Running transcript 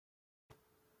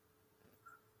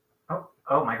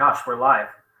Oh my gosh, we're live.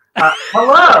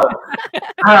 Hello,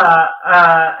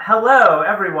 hello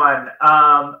everyone.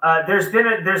 There's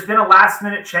been a last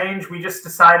minute change. We just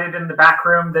decided in the back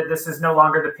room that this is no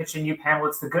longer the Pitching You panel.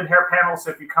 It's the Good Hair panel. So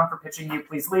if you come for Pitching You,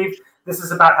 please leave. This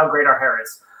is about how great our hair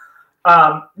is.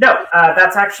 No,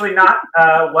 that's actually not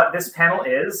what this panel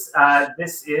is.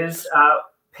 This is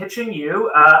Pitching You,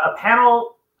 a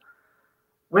panel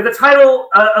with a title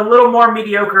a little more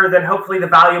mediocre than hopefully the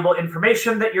valuable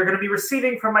information that you're going to be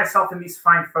receiving from myself and these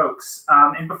fine folks.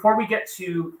 And before we get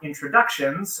to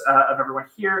introductions of everyone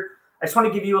here, I just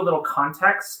want to give you a little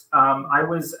context. I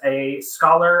was a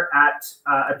scholar at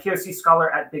a POC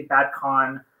scholar at Big Bad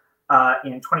Con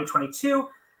in 2022,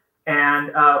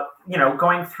 and you know,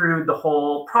 going through the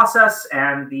whole process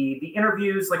and the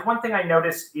interviews, like one thing I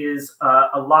noticed is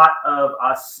a lot of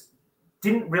us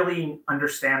didn't really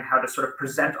understand how to sort of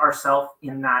present ourselves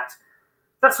in that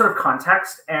sort of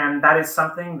context. And that is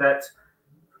something that,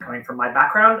 coming from my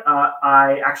background,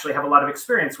 I actually have a lot of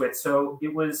experience with. So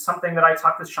it was something that I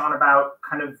talked with Sean about,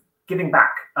 kind of giving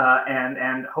back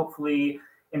and hopefully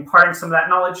imparting some of that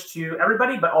knowledge to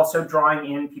everybody, but also drawing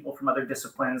in people from other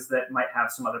disciplines that might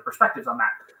have some other perspectives on that.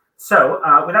 So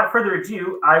without further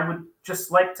ado, I would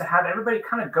just like to have everybody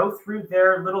kind of go through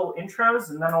their little intros,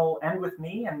 and then I'll end with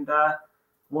me, and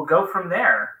we'll go from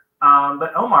there.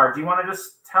 But Omar, do you want to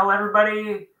just tell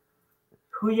everybody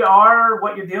who you are,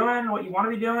 what you're doing, what you want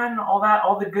to be doing, all that,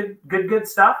 all the good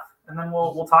stuff, and then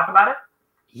we'll talk about it?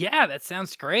 Yeah, that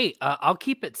sounds great. I'll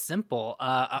keep it simple.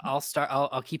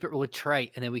 I'll keep it really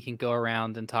trite, and then we can go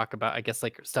around and talk about, I guess,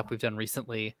 like stuff we've done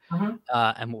recently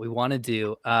and what we want to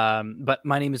do. But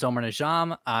my name is Omar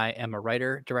Najam. I am a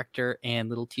writer, director, and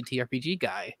little TTRPG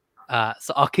guy.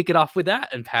 So I'll kick it off with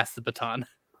that and pass the baton.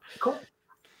 Cool.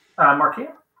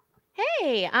 Markeia?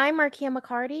 Hey, I'm Markeia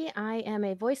McCarty. I am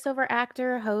a voiceover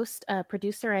actor, host,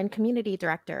 producer, and community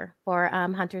director for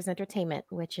Hunters Entertainment,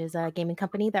 which is a gaming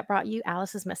company that brought you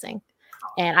Alice is Missing.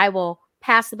 And I will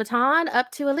pass the baton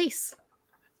up to Elise.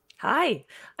 Hi,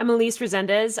 I'm Elise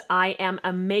Resendez. I am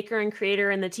a maker and creator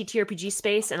in the TTRPG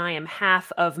space, and I am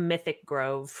half of Mythic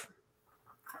Grove.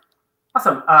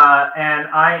 Awesome. And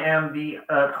I am the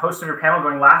host of your panel,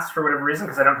 going last for whatever reason,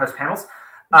 because I don't host panels.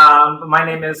 My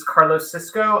name is Carlos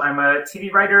Cisco. I'm a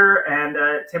TV writer and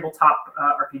a tabletop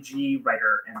RPG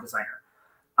writer and designer.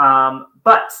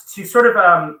 But to sort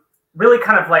of really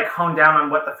kind of like hone down on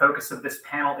what the focus of this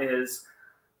panel is,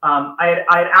 I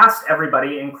had asked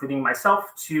everybody, including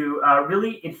myself, to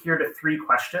really adhere to 3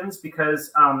 questions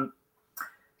because,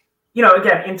 you know,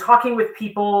 again, in talking with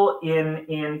people,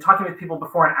 in talking with people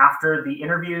before and after the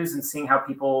interviews and seeing how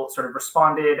people sort of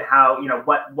responded, how, you know,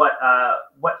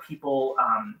 what people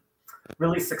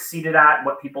really succeeded at,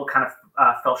 what people kind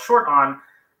of fell short on,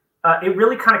 it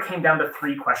really kind of came down to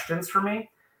 3 questions for me.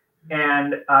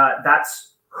 And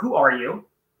that's, who are you?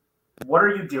 What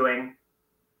are you doing?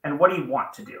 And what do you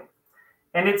want to do?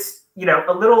 And it's, you know,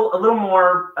 a little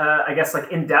more, I guess,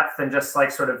 like in depth than just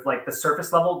like sort of like the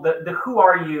surface level. The who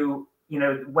are you? You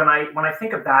know, when I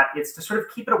think of that, it's to sort of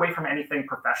keep it away from anything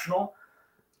professional.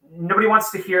 Nobody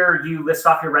wants to hear you list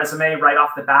off your resume right off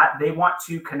the bat. They want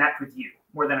to connect with you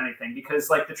more than anything, because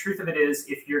like the truth of it is,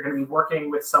 if you're going to be working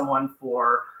with someone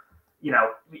for, you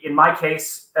know, in my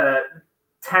case,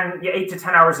 8 to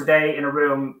 10 hours a day in a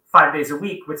room, 5 days a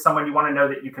week with someone, you want to know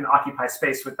that you can occupy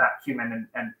space with that human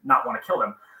and not want to kill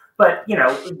them. But, you know,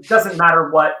 it doesn't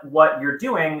matter what you're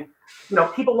doing. You know,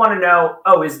 people want to know,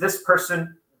 oh, is this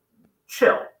person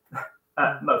chill?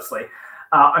 Mostly.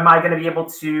 Am I going to be able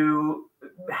to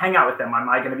hang out with them? Am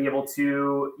I going to be able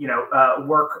to, you know,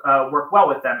 work well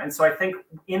with them? And so I think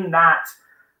in that,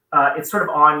 it's sort of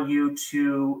on you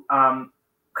to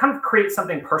kind of create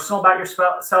something personal about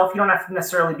yourself. You don't have to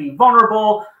necessarily be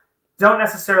vulnerable. Don't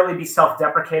necessarily be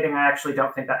self-deprecating. I actually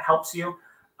don't think that helps you.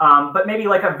 But maybe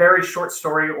like a very short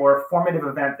story or formative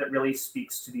event that really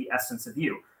speaks to the essence of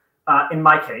you. In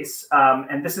my case,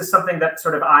 and this is something that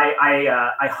sort of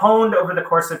I honed over the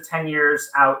course of 10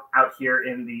 years out here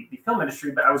in the film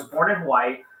industry. But I was born in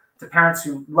Hawaii to parents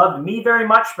who loved me very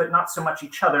much, but not so much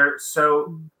each other.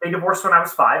 So they divorced when I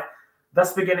was 5.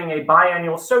 Thus beginning a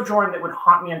biannual sojourn that would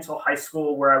haunt me until high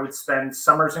school, where I would spend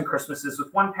summers and Christmases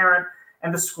with one parent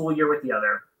and the school year with the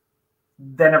other.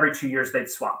 Then every 2 years they'd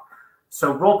swap.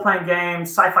 So role-playing games,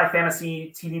 sci-fi,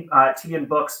 fantasy, TV and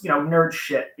books, you know, nerd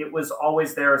shit. It was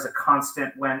always there as a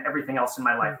constant when everything else in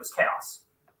my life was chaos.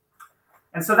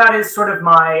 And so that is sort of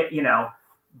my, you know,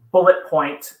 bullet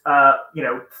point, you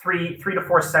know, 3 to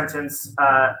 4 sentence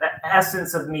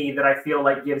essence of me that I feel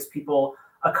like gives people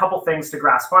a couple things to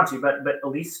grasp onto. But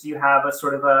Elise, do you have a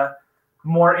sort of a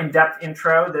more in-depth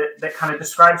intro that kind of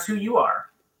describes who you are?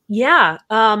 Yeah.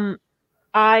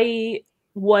 I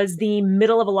was the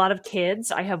middle of a lot of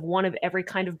kids. I have one of every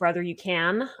kind of brother you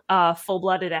can,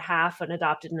 full-blooded, a half, an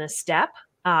adopted, and a step.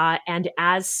 And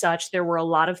as such, there were a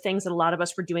lot of things that a lot of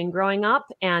us were doing growing up.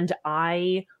 And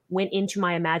I went into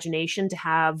my imagination to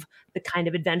have the kind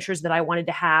of adventures that I wanted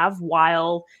to have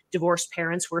while divorced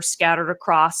parents were scattered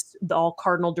across all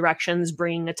cardinal directions,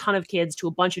 bringing a ton of kids to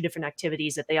a bunch of different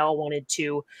activities that they all wanted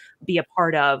to be a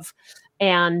part of.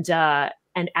 And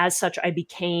as such, I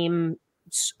became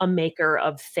a maker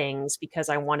of things because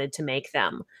I wanted to make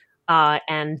them.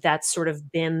 And that's sort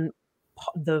of been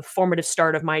the formative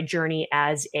start of my journey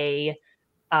as a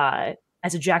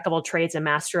jack of all trades, a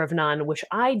master of none, which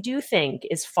I do think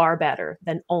is far better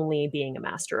than only being a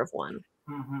master of one.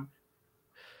 Mm-hmm.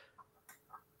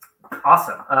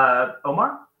 Awesome. Omar,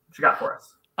 what you got for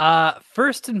us?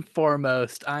 First and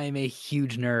foremost, I am a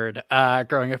huge nerd.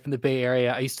 Growing up in the Bay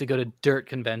Area, I used to go to dirt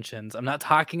conventions. I'm not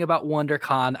talking about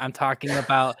WonderCon. I'm talking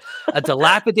about a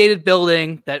dilapidated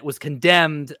building that was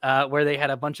condemned, where they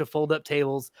had a bunch of fold-up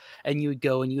tables, and you would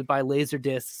go and you would buy laser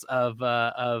discs of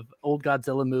old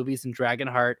Godzilla movies and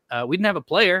Dragonheart. We didn't have a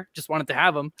player, just wanted to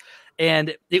have them.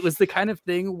 And it was the kind of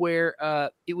thing where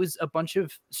it was a bunch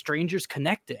of strangers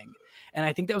connecting. And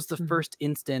I think that was the first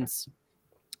instance,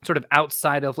 sort of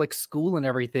outside of like school and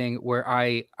everything, where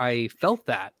I felt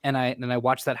that and I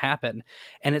watched that happen.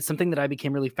 And it's something that I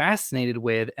became really fascinated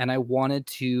with, and I wanted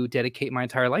to dedicate my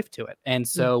entire life to it. And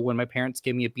so when my parents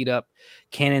gave me a beat up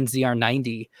Canon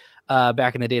ZR90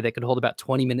 back in the day that could hold about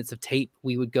 20 minutes of tape,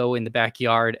 we would go in the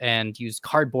backyard and use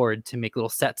cardboard to make little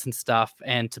sets and stuff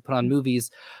and to put on movies,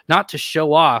 not to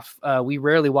show off. We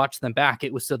rarely watched them back.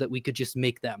 It was so that we could just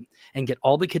make them and get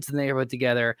all the kids in the neighborhood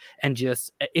together and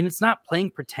it's not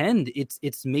playing pretend.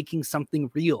 It's making something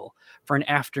real for an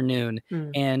afternoon.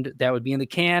 And that would be in the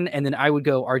can. And then I would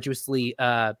go arduously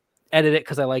edit it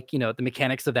because I like, the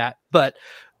mechanics of that. But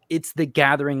it's the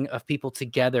gathering of people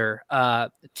together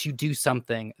to do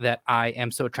something that I am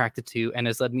so attracted to and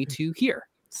has led me to here.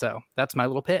 So that's my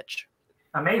little pitch.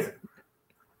 Amazing.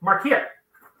 Markeia.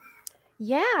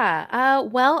 Yeah.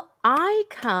 Well, I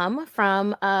come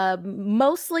from a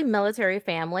mostly military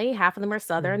family. Half of them are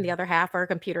Southern, the other half are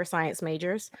computer science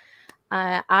majors.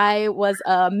 I was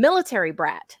a military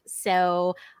brat.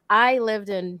 So I lived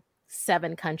in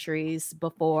 7 countries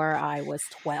before I was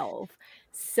 12.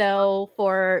 So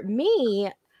for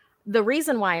me, the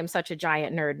reason why I'm such a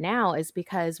giant nerd now is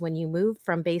because when you move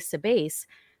from base to base,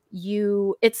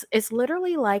 it's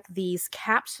literally like these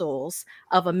capsules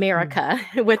of America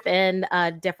within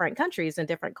different countries and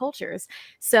different cultures.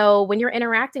 So when you're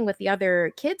interacting with the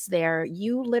other kids there,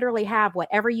 you literally have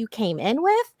whatever you came in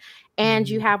with, and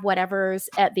you have whatever's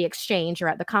at the exchange or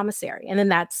at the commissary, and then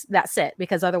that's it.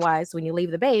 Because otherwise, when you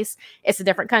leave the base, it's a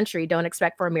different country. Don't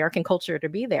expect for American culture to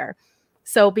be there.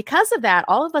 So because of that,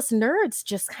 all of us nerds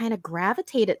just kind of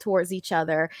gravitated towards each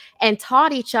other and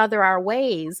taught each other our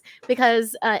ways,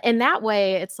 because in that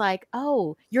way, it's like,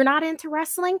 oh, you're not into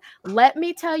wrestling? Let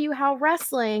me tell you how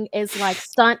wrestling is like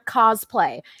stunt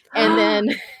cosplay.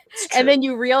 And then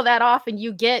you reel that off and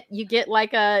you get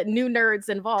like new nerds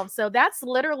involved. So that's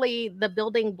literally the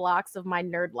building blocks of my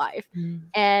nerd life.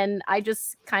 And I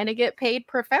just kind of get paid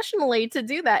professionally to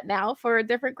do that now for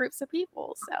different groups of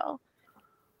people. So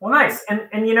well, nice.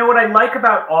 And you know what I like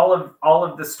about all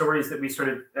of the stories that we sort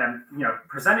of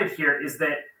presented here is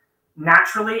that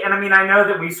naturally, and I mean, I know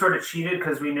that we sort of cheated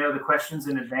because we know the questions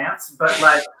in advance, but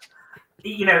like,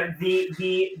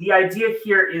 the idea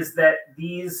here is that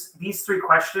these 3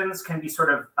 questions can be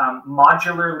sort of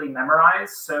modularly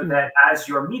memorized, so that as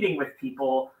you're meeting with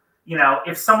people,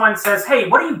 if someone says, "Hey,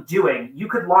 what are you doing?" you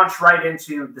could launch right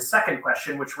into the second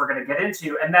question, which we're going to get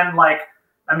into, and then like.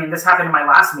 I mean, this happened in my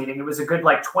last meeting. It was a good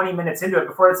 20 minutes into it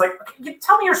before it's like, okay,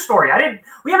 tell me your story.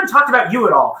 We haven't talked about you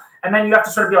at all. And then you have to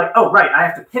sort of be like, oh, right, I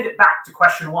have to pivot back to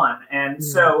question 1. And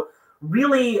so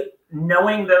really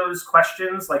knowing those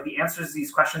questions, like the answers to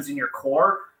these questions in your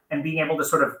core, and being able to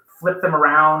sort of flip them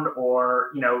around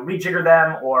or, rejigger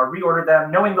them or reorder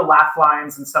them, knowing the laugh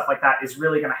lines and stuff like that is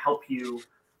really going to help you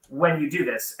when you do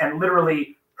this. And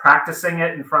literally practicing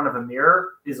it in front of a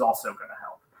mirror is also going to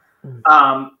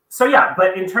help. So yeah,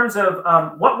 but in terms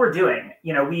of what we're doing,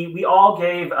 we all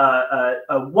gave a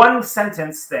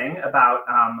 1-sentence thing about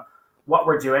what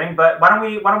we're doing. But why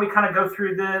don't we kind of go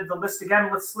through the list again?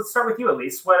 Let's start with you,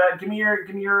 Elise. Give me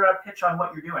your pitch on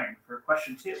what you're doing for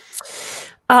question 2.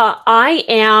 I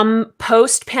am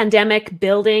post-pandemic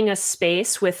building a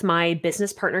space with my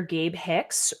business partner Gabe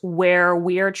Hicks, where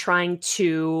we are trying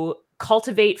to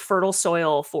cultivate fertile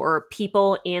soil for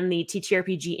people in the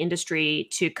TTRPG industry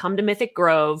to come to Mythic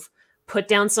Grove, put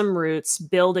down some roots,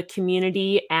 build a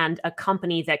community and a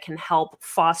company that can help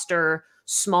foster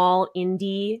small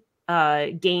indie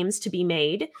games to be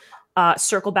made.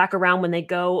 Circle back around when they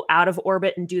go out of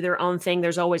orbit and do their own thing.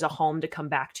 There's always a home to come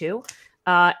back to.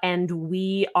 And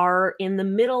we are in the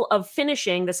middle of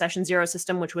finishing the Session Zero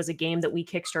system, which was a game that we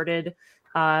kickstarted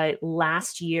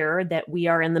last year that we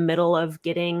are in the middle of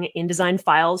getting InDesign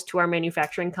files to our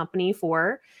manufacturing company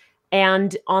for.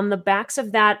 And on the backs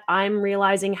of that, I'm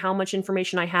realizing how much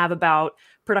information I have about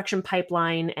production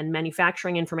pipeline and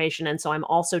manufacturing information. And so I'm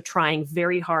also trying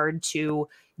very hard to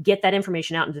get that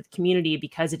information out into the community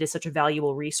because it is such a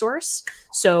valuable resource.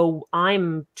 So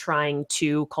I'm trying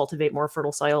to cultivate more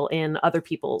fertile soil in other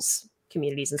people's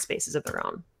communities and spaces of their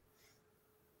own.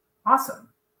 Awesome.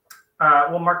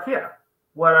 Well, Markeia,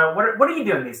 what are you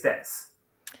doing these days?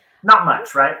 Not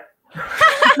much, right?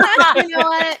 You know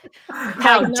what?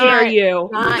 How dare you?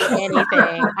 Not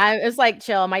anything. It's like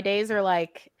chill. My days are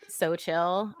like so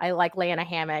chill. I like lay in a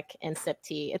hammock and sip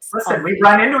tea. Listen, we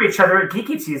ran into each other at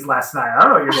Geeky Teas last night. I don't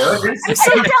know what you're doing. I'm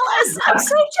so jealous. I'm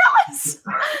so jealous.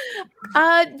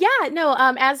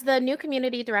 As the new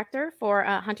community director for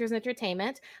Hunters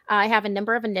Entertainment, I have a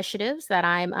number of initiatives that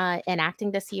I'm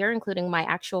enacting this year, including my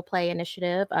actual play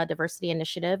initiative, diversity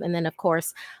initiative. And then, of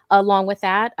course, along with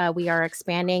that, we are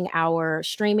expanding our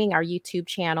streaming, our YouTube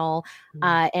channel,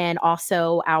 and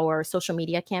also our social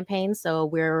media campaigns. So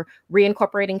we're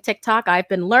reincorporating TikTok. I've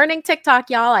been learning TikTok,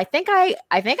 y'all. I think I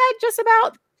just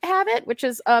about have it, which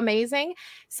is amazing.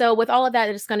 So with all of that,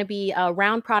 it's going to be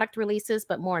around product releases,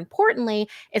 but more importantly,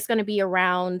 it's going to be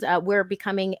around, we're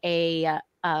becoming a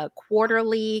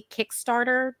quarterly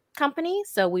Kickstarter company.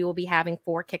 So we will be having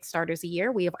 4 Kickstarters a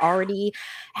year. We have already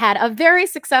had a very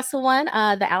successful one,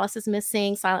 the Alice is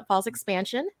Missing Silent Falls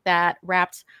expansion that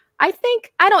wrapped, I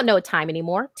don't know time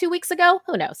anymore, 2 weeks ago,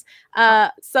 who knows,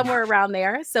 somewhere around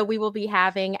there. So we will be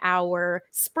having our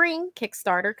spring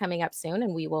Kickstarter coming up soon,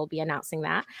 and we will be announcing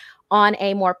that. On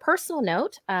a more personal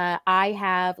note, I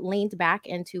have leaned back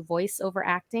into voiceover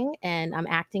acting and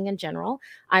acting in general.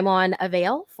 I'm on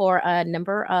Avail for a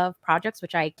number of projects,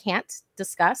 which I can't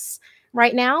discuss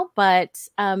right now, but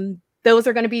those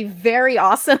are going to be very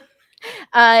awesome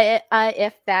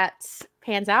if that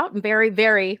pans out. I'm very,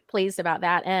 very pleased about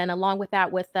that. And along with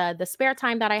that, with the spare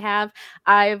time that I have,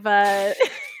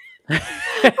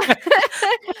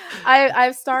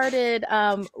 I've started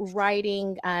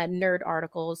writing nerd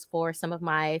articles for some of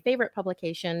my favorite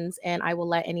publications, and I will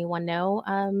let anyone know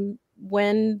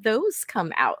when those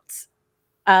come out.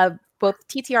 Both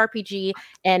TTRPG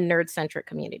and nerd-centric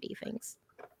community things.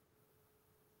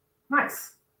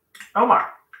 Nice. Omar.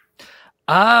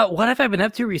 What have I been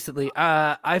up to recently?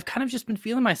 I've kind of just been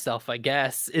feeling myself, I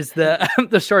guess, is the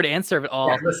the short answer of it all.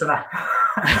 Yeah, listen,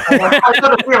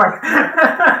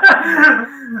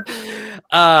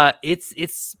 I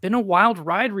It's been a wild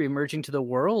ride reemerging to the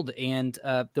world, and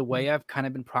the way I've kind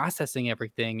of been processing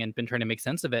everything and been trying to make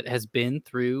sense of it has been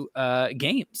through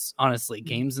games, honestly,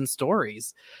 games and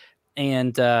stories.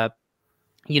 And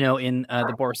in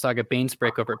the Boris Saga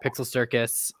Banesbrick over at Pixel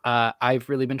Circus, I've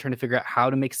really been trying to figure out how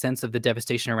to make sense of the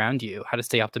devastation around you, how to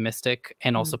stay optimistic,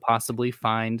 and also possibly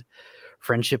find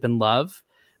friendship and love.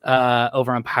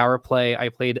 Over on Power Play, I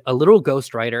played a literal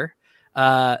ghostwriter,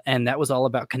 and that was all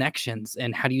about connections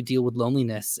and how do you deal with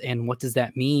loneliness and what does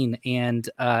that mean, and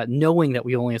knowing that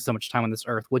we only have so much time on this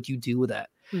earth, what do you do with that?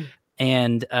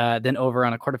 And then over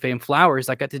on A Court of Fame Flowers,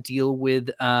 I got to deal with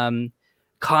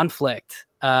conflict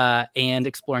and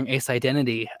exploring ace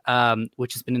identity,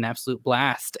 which has been an absolute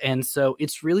blast. And so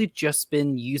it's really just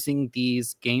been using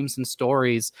these games and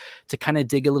stories to kind of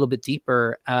dig a little bit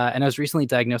deeper. And I was recently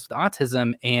diagnosed with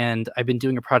autism, and I've been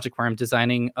doing a project where I'm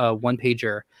designing a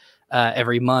one-pager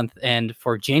every month. And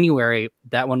for January,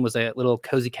 that one was a little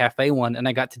cozy cafe one, and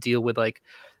I got to deal with like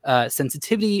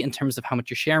sensitivity in terms of how much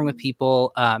you're sharing with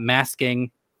people,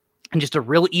 masking, and just a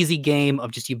real easy game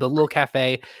of just you build a little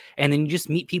cafe and then you just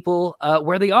meet people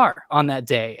where they are on that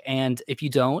day. And if you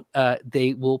don't,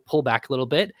 they will pull back a little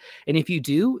bit. And if you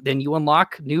do, then you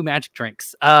unlock new magic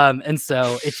drinks. And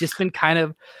so it's just been kind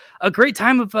of a great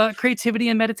time of creativity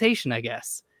and meditation, I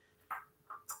guess.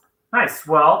 Nice.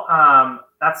 Well,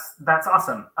 that's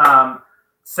awesome.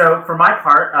 So for my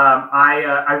part,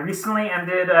 I recently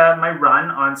ended my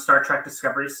run on Star Trek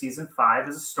Discovery Season 5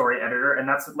 as a story editor, and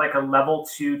that's like a level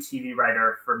 2 TV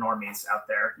writer for normies out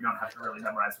there. You don't have to really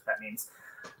memorize what that means.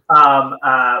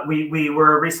 We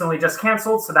were recently just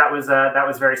canceled, so that was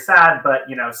very sad, but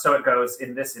so it goes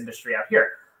in this industry out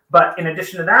here. But in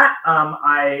addition to that,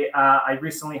 I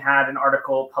recently had an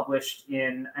article published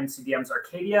in MCDM's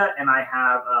Arcadia, and I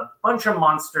have a bunch of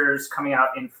monsters coming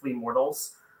out in Flea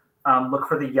Mortals. Look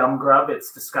for the Yum Grub.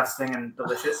 It's disgusting and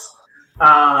delicious.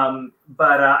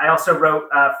 But I also wrote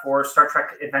for Star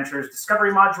Trek Adventures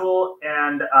Discovery Module,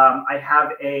 and I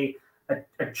have a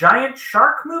giant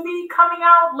shark movie coming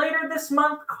out later this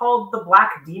month called The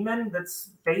Black Demon that's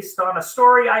based on a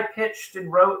story I pitched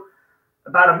and wrote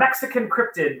about a Mexican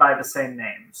cryptid by the same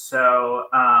name. So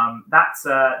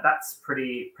that's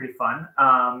pretty fun.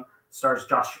 Stars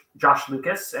Josh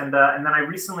Lucas, and then I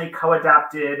recently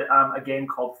co-adapted a game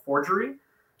called Forgery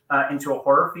into a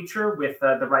horror feature with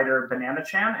the writer Banana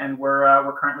Chan, and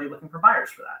we're currently looking for buyers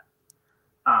for that.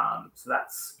 So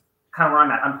that's kind of where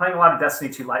I'm at. I'm playing a lot of Destiny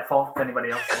 2 Lightfall. If anybody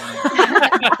else wants,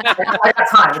 I got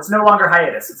time. It's no longer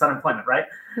hiatus. It's unemployment, right?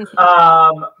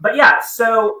 But yeah,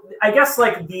 so I guess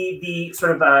like the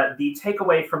sort of the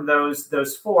takeaway from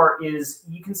those four is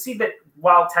you can see that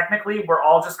while technically we're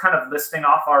all just kind of listing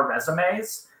off our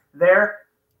resumes there,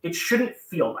 it shouldn't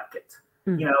feel like it.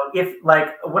 You know, if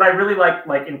like what I really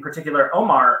like in particular,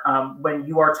 Omar, when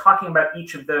you are talking about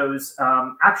each of those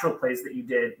actual plays that you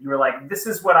did, you were like, this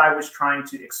is what I was trying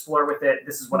to explore with it.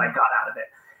 This is what I got out of it.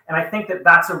 And I think that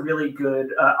that's a really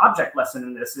good object lesson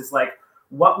in this is like,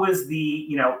 what was the,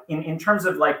 you know, in terms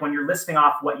of like when you're listing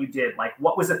off what you did, like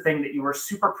what was a thing that you were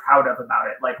super proud of about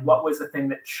it? Like what was the thing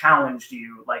that challenged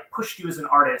you, like pushed you as an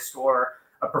artist or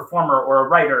a performer or a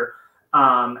writer?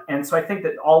 And so I think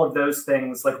that all of those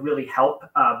things like really help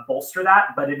bolster that,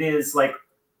 but it is like,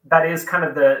 that is kind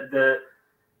of the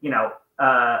you know,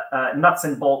 nuts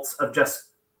and bolts of just,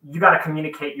 you got to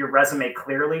communicate your resume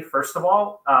clearly, first of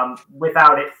all,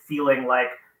 without it feeling like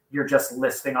you're just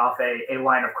listing off a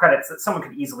line of credits that someone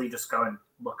could easily just go and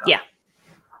look up. Yeah.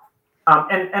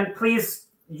 And please,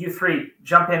 you three,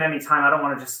 jump in anytime. I don't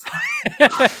want to just...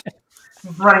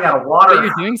 I'm running out of water. But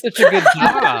you're doing such a good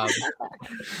job.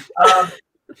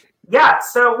 Yeah,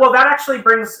 so, well, that actually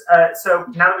brings... so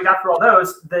now that we got through all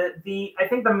those, I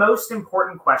think the most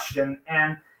important question,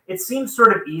 and it seems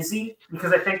sort of easy,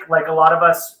 because I think like a lot of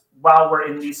us, while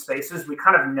we're in these spaces, we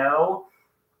kind of know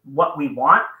what we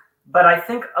want. But I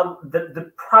think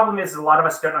the problem is a lot of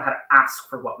us don't know how to ask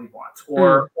for what we want,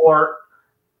 or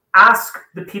ask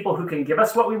the people who can give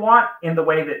us what we want in the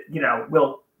way that, you know,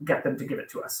 will get them to give it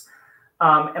to us.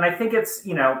 And I think it's,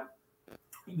 you know,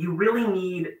 you really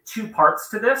need two parts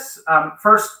to this.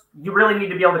 First, you really need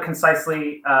to be able to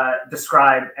concisely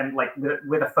describe and like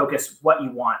with a focus what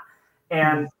you want.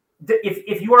 And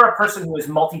if you are a person who is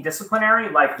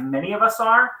multidisciplinary, like many of us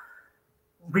are,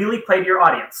 really play to your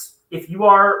audience. If you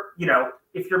are, you know,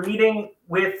 if you're meeting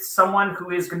with someone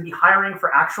who is going to be hiring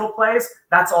for actual plays,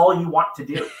 that's all you want to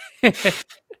do.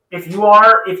 If you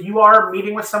are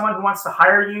meeting with someone who wants to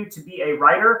hire you to be a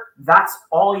writer, that's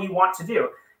all you want to do.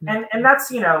 And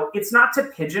that's, you know, it's not to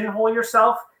pigeonhole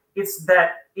yourself. It's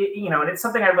that, you know, and it's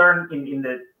something I learned in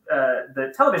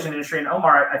the television industry. And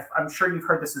Omar, I'm sure you've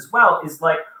heard this as well, is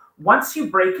like, once you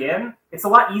break in, it's a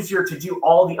lot easier to do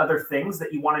all the other things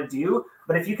that you want to do.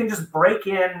 But if you can just break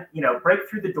in, you know, break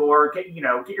through the door, get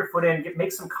your foot in,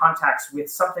 make some contacts with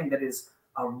something that is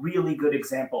a really good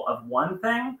example of one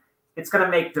thing, it's going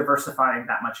to make diversifying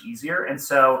that much easier. And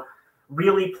so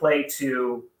really play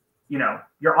to, you know,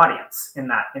 your audience in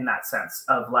that sense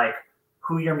of like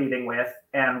who you're meeting with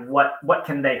and what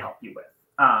can they help you with.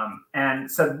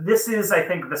 And so this is, I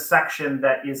think, the section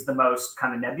that is the most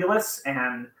kind of nebulous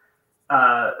and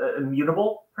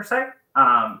immutable per se.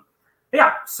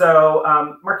 Yeah. So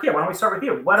Markeia, why don't we start with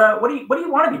you? What do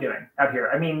you want to be doing out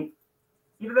here? I mean,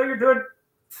 even though you're doing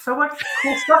so much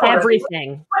cool stuff,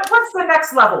 everything. What's the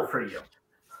next level for you?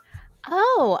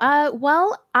 Oh,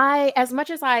 well, as much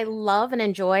as I love and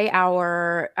enjoy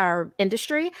our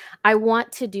industry, I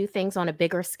want to do things on a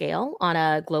bigger scale, on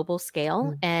a global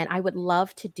scale, and I would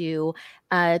love to do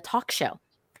a talk show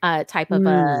type of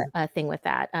a thing with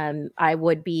that. I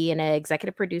would be an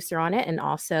executive producer on it and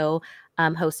also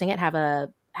hosting it, have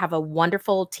a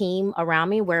wonderful team around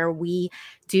me where we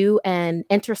do an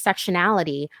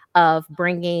intersectionality of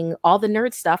bringing all the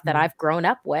nerd stuff that I've grown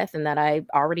up with and that I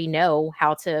already know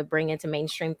how to bring into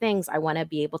mainstream things. I want to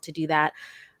be able to do that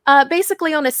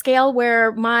basically on a scale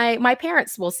where my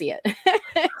parents will see it.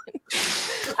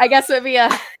 I guess would be a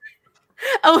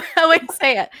way to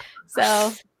say it.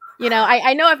 So, you know,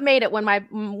 I know I've made it when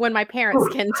my parents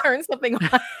can turn something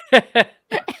on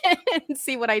and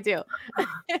see what I do.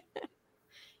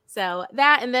 So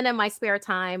that, and then in my spare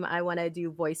time, I want to do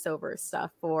voiceover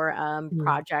stuff for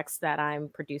projects that I'm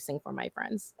producing for my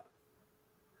friends.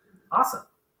 Awesome.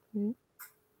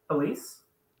 Elise?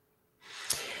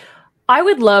 I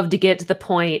would love to get to the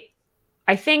point,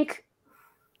 I think,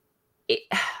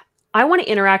 I want to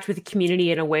interact with the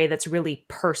community in a way that's really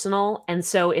personal. And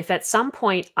so if at some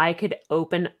point I could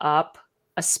open up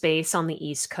a space on the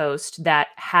East Coast that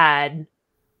had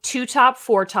 2 top,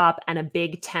 4 top, and a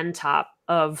big 10 top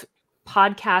of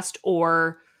podcast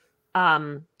or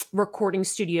recording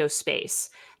studio space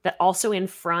that also in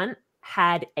front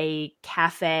had a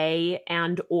cafe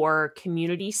and or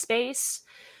community space,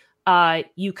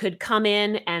 you could come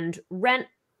in and rent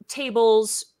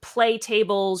tables, play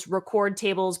tables, record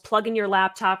tables, plug in your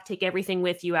laptop, take everything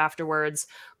with you afterwards,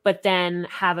 but then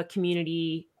have a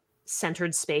community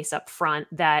centered space up front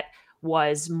that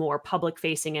was more public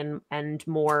facing and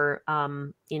more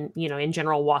in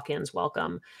general walk-ins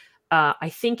welcome. I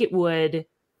think it would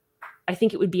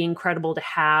be incredible to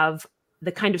have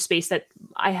the kind of space that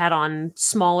I had on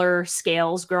smaller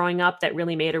scales growing up that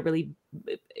really made a really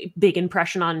big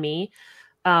impression on me,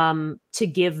 to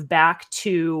give back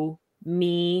to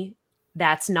me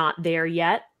that's not there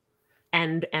yet,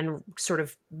 and sort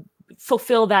of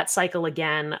fulfill that cycle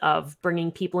again of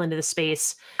bringing people into the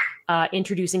space,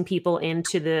 introducing people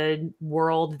into the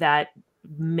world that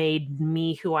made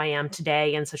me who I am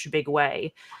today in such a big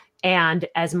way. And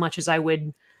as much as I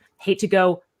would hate to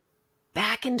go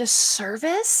back into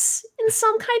service in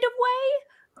some kind of way,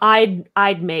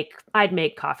 I'd make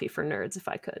coffee for nerds if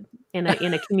I could in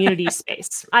a community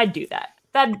space. I'd do that.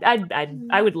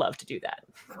 I would love to do that.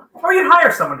 Or you'd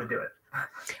hire someone to do it.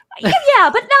 Yeah,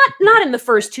 but not in the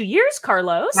first 2 years,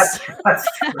 Carlos. That's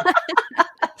true.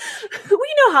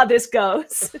 We know how this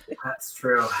goes. That's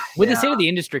true. With the state of the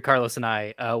industry, Carlos and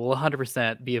I will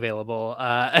 100% be available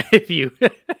if you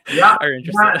are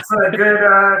interested. It's a good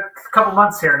couple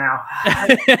months here now.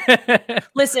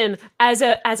 Listen, as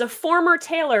a former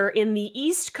tailor in the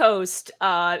East Coast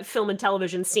film and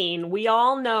television scene, we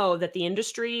all know that the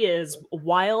industry is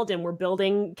wild and we're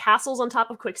building castles on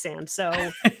top of quicksand.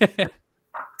 So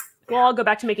we'll all go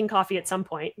back to making coffee at some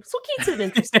point. So what keeps it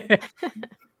interesting?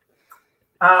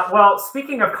 Well,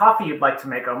 speaking of coffee you'd like to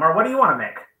make, Omar, what do you want to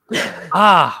make?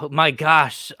 My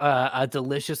gosh. A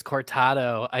delicious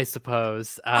cortado, I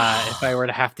suppose, if I were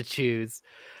to have to choose.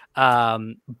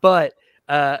 But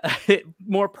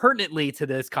more pertinently to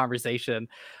this conversation,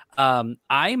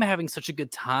 I'm having such a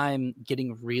good time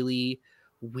getting really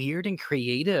weird and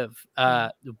creative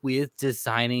with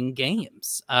designing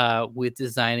games, with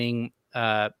designing,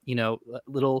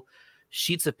 little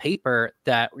sheets of paper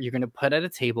that you're going to put at a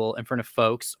table in front of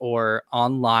folks or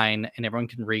online and everyone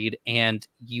can read, and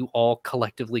you all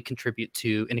collectively contribute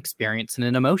to an experience and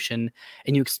an emotion,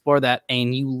 and you explore that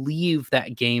and you leave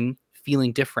that game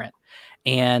feeling different.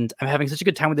 And I'm having such a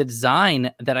good time with the design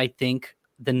that I think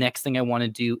the next thing I want to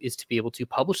do is to be able to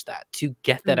publish that, to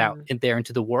get that out in there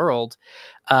into the world,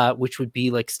 which would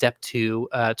be like step 2,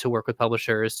 to work with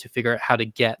publishers to figure out how to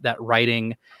get that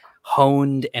writing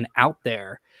honed and out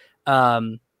there.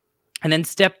 And then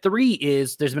step 3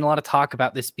 is there's been a lot of talk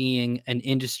about this being an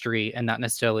industry and not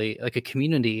necessarily like a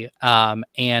community.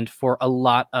 And for a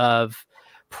lot of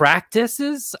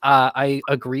practices, I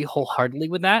agree wholeheartedly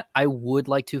with that. I would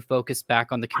like to focus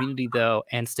back on the community though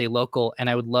and stay local. And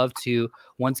I would love to,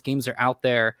 once games are out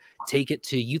there, take it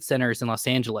to youth centers in Los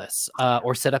Angeles,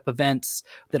 or set up events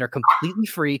that are completely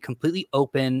free, completely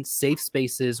open, safe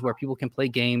spaces where people can play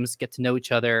games, get to know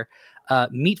each other,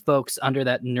 meet folks under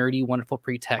that nerdy, wonderful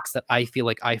pretext that I feel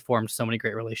like I formed so many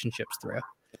great relationships through.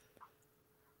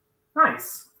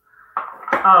 Nice.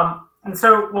 And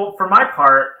so, well, for my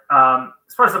part,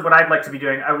 as far as what I'd like to be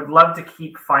doing, I would love to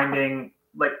keep finding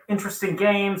like interesting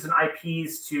games and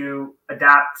IPs to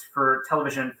adapt for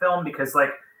television and film, because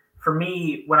like for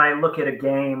me, when I look at a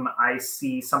game, I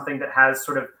see something that has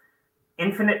sort of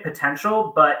infinite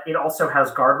potential, but it also has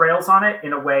guardrails on it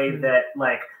in a way that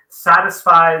like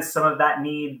satisfies some of that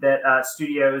need that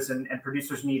studios and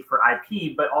producers need for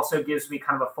IP, but also gives me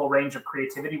kind of a full range of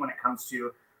creativity when it comes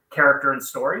to character and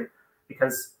story,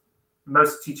 because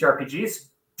most TTRPGs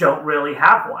don't really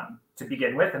have one to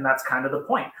begin with, and that's kind of the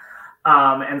point.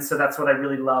 And so that's what I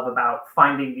really love about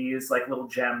finding these like little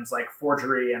gems like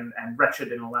Forgery and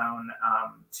Wretched and Alone,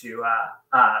 to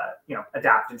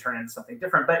adapt and turn into something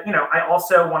different. But I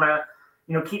also want to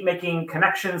keep making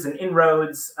connections and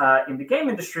inroads in the game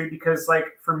industry, because like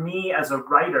for me as a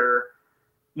writer,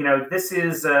 this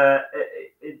is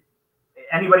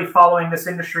anybody following this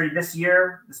industry this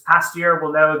past year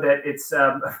will know that it's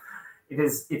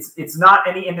not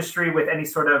any industry with any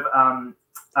sort of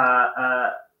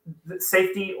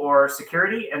safety or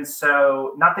security. And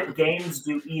so not that games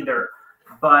do either,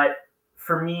 but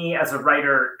for me as a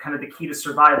writer, kind of the key to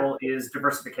survival is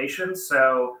diversification.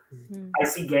 So I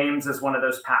see games as one of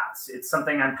those paths. It's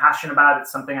something I'm passionate about.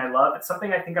 It's something I love. It's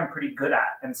something I think I'm pretty good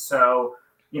at. And so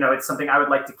it's something I would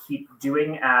like to keep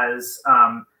doing as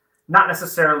not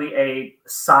necessarily a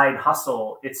side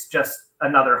hustle. It's just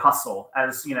another hustle,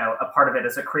 as a part of it,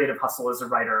 as a creative hustle, as a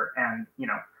writer, and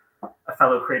a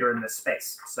fellow creator in this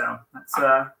space. So that's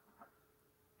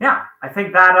yeah, I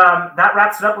think that that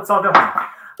wraps it up. Let's all go home.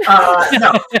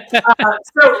 So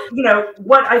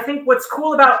what's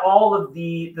cool about all of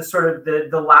the sort of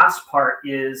the last part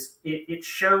is it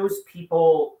shows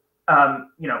people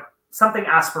something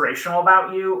aspirational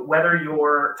about you, whether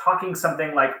you're talking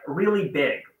something like really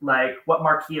big, like what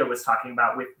Markeia was talking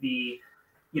about with the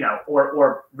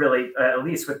or really at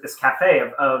least with this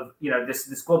cafe of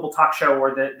this global talk show,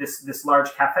 or this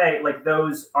large cafe. Like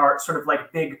those are sort of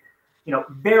like big,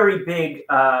 very big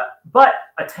but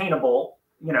attainable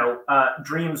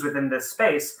dreams within this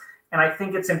space. And I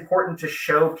think it's important to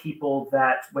show people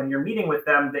that when you're meeting with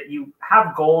them, that you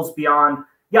have goals beyond,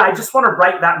 I just want to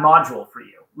write that module for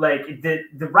you. Like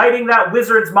the writing that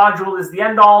Wizards module is the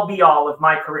end all be all of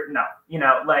my career. No,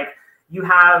 like you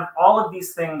have all of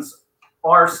these things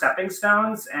are stepping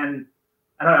stones. And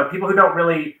I don't know, people who don't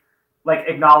really like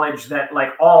acknowledge that, like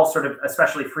all sort of,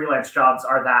 especially freelance jobs,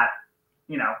 are that,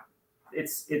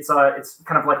 it's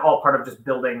kind of like all part of just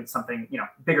building something,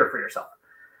 bigger for yourself.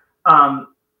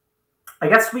 I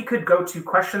guess we could go to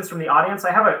questions from the audience.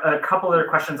 I have a couple other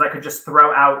questions I could just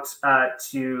throw out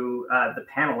to the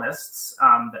panelists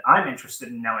that I'm interested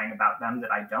in knowing about them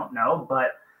that I don't know.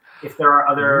 But if there are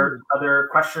other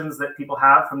questions that people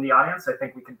have from the audience, I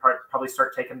think we can probably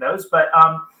start taking those. But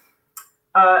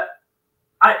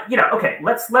okay,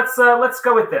 let's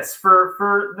go with this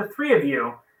for the three of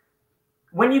you.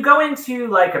 When you go into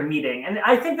like a meeting, and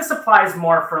I think this applies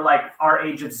more for like our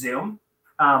age of Zoom,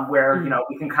 where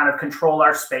we can kind of control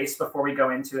our space before we go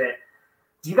into it.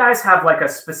 Do you guys have like a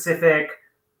specific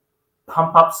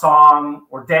pump up song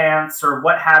or dance or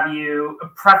what have you,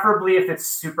 preferably if it's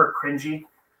super cringy,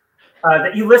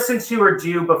 that you listen to or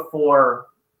do before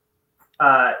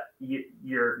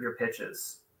your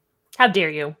pitches? How dare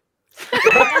you?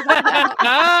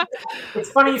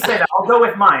 It's funny you say that. I'll go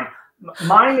with mine.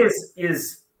 Mine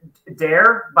is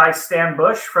Dare by Stan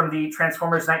Bush from the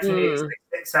Transformers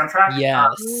 1986 soundtrack.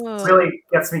 Yes. Really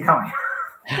gets me going.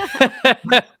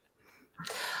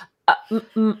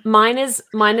 Mine is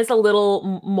a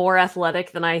little more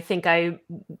athletic than I think it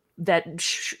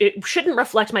shouldn't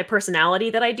reflect my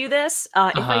personality that I do this.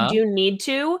 If I do need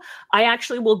to, I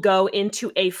actually will go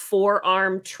into a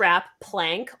forearm trap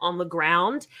plank on the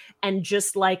ground and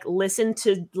just like listen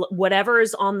to whatever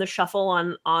is on the shuffle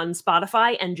on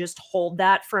Spotify and just hold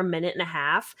that for a minute and a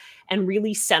half and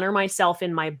really center myself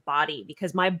in my body,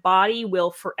 because my body will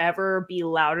forever be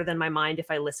louder than my mind if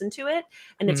I listen to it.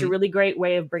 And it's a really great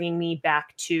way of bringing me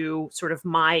back to sort of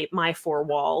my four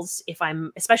walls,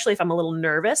 especially if I'm a little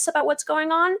nervous about what's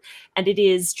going on. And it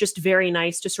is just very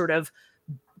nice to sort of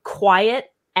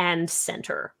quiet and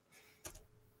center.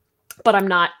 But I'm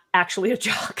not actually a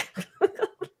jock.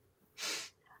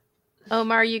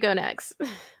 Omar, you go next.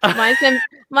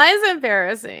 Mine's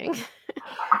embarrassing.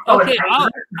 Okay,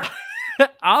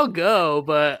 I'll go,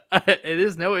 but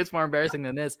it's more embarrassing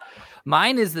than this.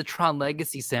 Mine is the Tron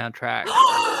Legacy soundtrack.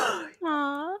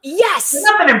 Aww. Yes! There's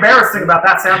nothing embarrassing about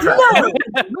that soundtrack.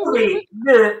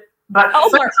 But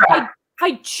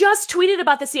I just tweeted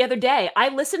about this the other day. I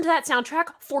listened to that soundtrack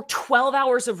for 12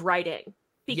 hours of writing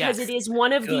because it is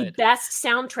one of the best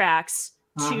soundtracks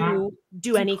to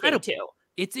do anything to.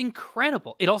 It's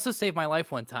incredible. It also saved my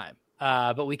life one time,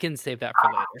 but we can save that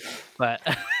for later. But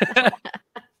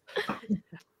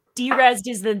Derezzed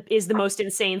is the most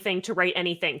insane thing to write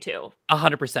anything to.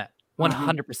 100%,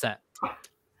 100%.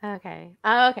 Okay.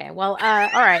 Okay. Well.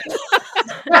 All right.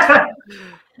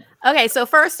 Okay. So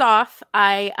first off,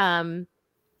 I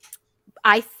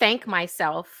thank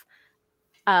myself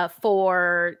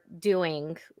for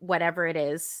doing whatever it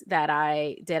is that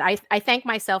I did. I thank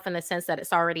myself in the sense that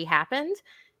it's already happened.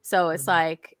 So it's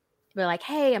like, we're like,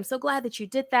 hey, I'm so glad that you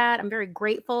did that. I'm very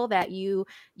grateful that you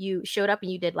showed up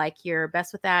and you did like your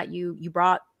best with that. You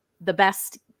brought the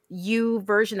best you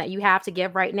version that you have to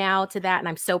give right now to that. And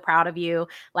I'm so proud of you.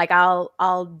 Like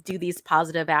I'll do these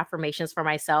positive affirmations for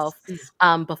myself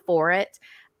before it.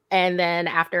 And then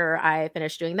after I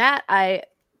finish doing that, I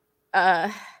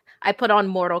put on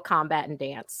Mortal Kombat and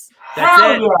dance. That's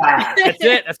it. Yeah. That's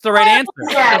it. That's the right answer.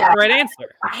 Yeah. That's the right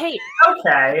answer. Hey.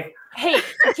 Okay. Hey,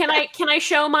 can I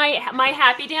show my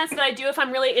happy dance that I do if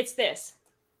I'm really? It's this.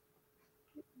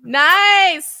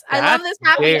 Nice. I love this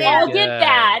happy We all dance. get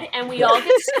bad and we all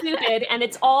get stupid, and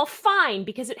it's all fine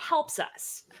because it helps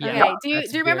us. Okay. Do you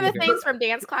remember the things from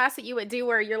dance class that you would do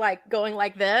where you're like going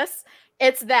like this?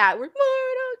 It's that. We're Mortal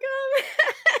Kombat.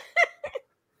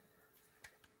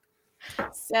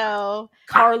 So,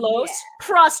 Carlos,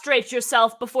 prostrate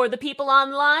yourself before the people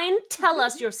online. Tell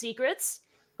us your secrets.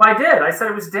 I did. I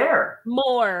said it was dare.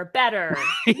 More, better.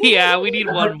 Yeah, we need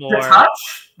one more.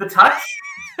 The touch.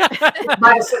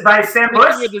 by Sam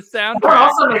Bush. With the That soundtrack.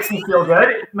 also makes me feel good.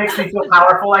 It makes me feel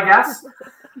powerful, I guess.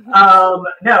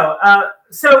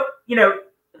 So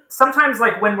sometimes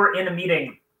like when we're in a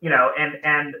meeting,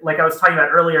 and like I was talking about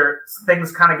earlier,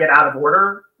 things kind of get out of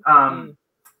order.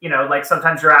 Like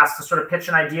sometimes you're asked to sort of pitch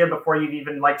an idea before you've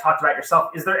even like talked about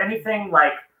yourself. Is there anything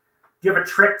like, do you have a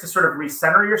trick to sort of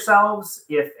recenter yourselves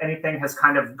if anything has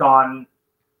kind of gone?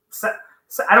 So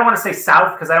I don't want to say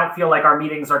south because I don't feel like our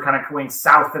meetings are kind of going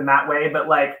south in that way, but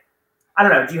like, I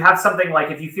don't know. Do you have something like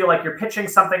if you feel like you're pitching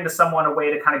something to someone, a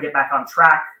way to kind of get back on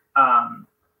track?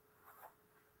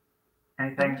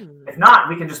 Anything? If not,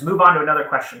 we can just move on to another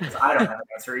question because I don't have an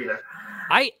answer either.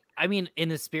 I mean, in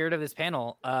the spirit of this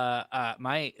panel,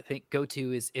 my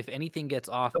go-to is if anything gets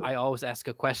off, I always ask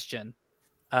a question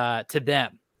to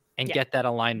them and get that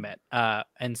alignment.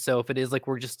 And so if it is like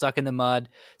we're just stuck in the mud,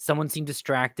 someone seemed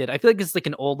distracted. I feel like it's like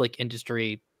an old like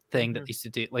industry thing that they used to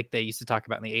do, like they used to talk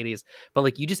about in the 80s. But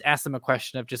like you just ask them a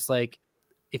question of just like,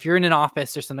 if you're in an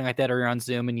office or something like that, or you're on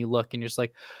Zoom and you look and you're just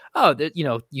like, oh,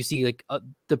 you see like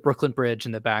the Brooklyn Bridge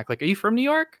in the back. Like, are you from New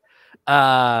York?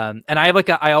 And I have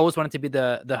I always wanted to be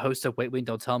the host of Wait,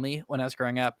 Don't Tell Me when I was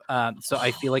growing up. So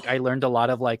I feel like I learned a lot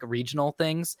of like regional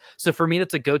things. So for me,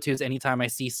 that's a go-to is anytime I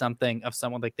see something of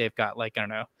someone like they've got like, I don't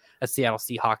know, a Seattle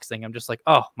Seahawks thing. I'm just like,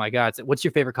 oh my God, what's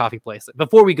your favorite coffee place?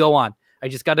 Before we go on, I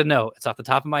just got to know, it's off the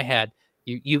top of my head.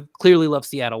 You clearly love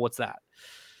Seattle. What's that?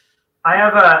 I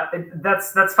have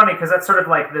that's funny because that's sort of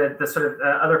like the sort of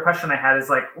other question I had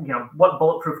is like, what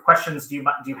bulletproof questions do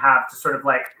you have to sort of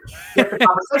like get the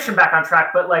conversation back on track?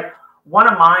 But like one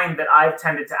of mine that I've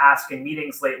tended to ask in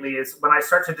meetings lately is when I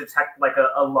start to detect like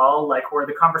a lull, like or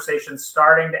the conversation's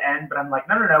starting to end, but I'm like,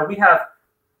 no, we have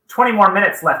 20 more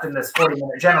minutes left in this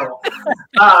 40-minute general,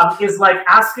 is like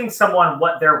asking someone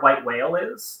what their white whale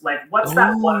is. Like, what's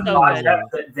that one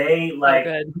project that they like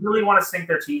really want to sink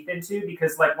their teeth into?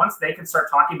 Because like once they can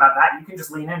start talking about that, you can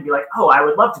just lean in and be like, oh, I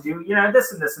would love to do,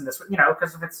 this and this and this,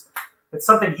 because if it's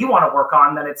something you want to work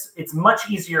on, then it's much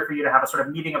easier for you to have a sort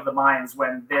of meeting of the minds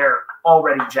when they're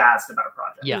already jazzed about a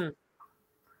project. Yeah.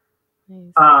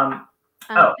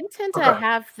 I tend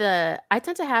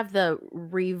to have the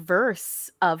reverse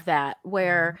of that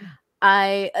where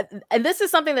and this is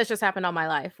something that's just happened all my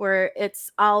life where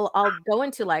I'll go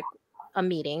into like a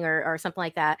meeting or something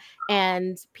like that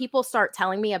and people start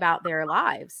telling me about their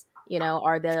lives,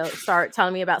 or they'll start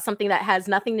telling me about something that has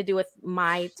nothing to do with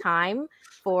my time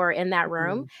for in that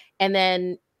room. And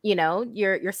then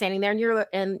you're standing there and you're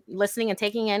listening and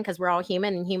taking in because we're all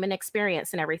human and human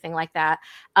experience and everything like that.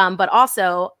 But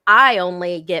also I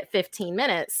only get 15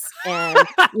 minutes and,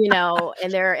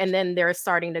 and then they're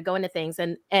starting to go into things.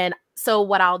 And so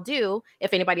what I'll do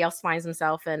if anybody else finds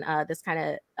themselves in this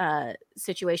kind of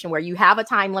situation where you have a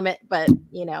time limit, but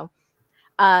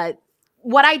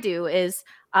what I do is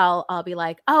I'll be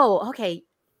like, oh, okay.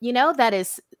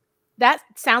 That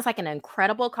sounds like an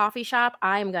incredible coffee shop.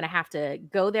 I'm going to have to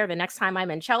go there the next time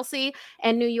I'm in Chelsea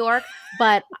and New York.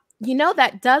 But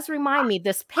that does remind me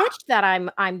this pitch that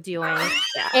I'm doing.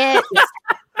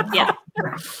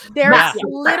 There's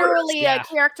literally a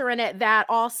character in it that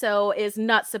also is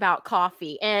nuts about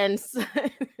coffee. And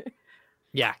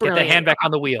get the hand back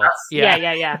on the wheel.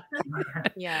 Yeah.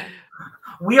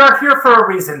 We are here for a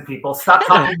reason, people. Stop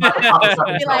talking about the coffee shop.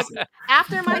 Be like,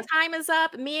 after my time is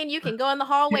up, me and you can go in the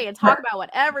hallway and talk about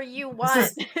whatever you want.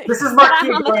 This is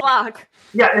Markeia on the clock.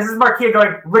 Yeah, this is Markeia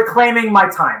going, reclaiming my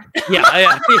time.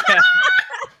 Yeah.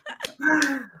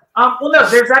 Well, no,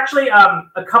 there's actually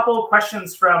a couple of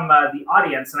questions from the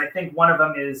audience, and I think one of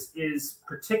them is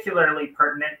particularly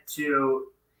pertinent to,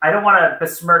 I don't want to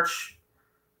besmirch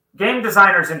game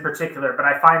designers in particular, but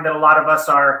I find that a lot of us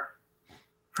are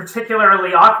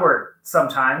particularly awkward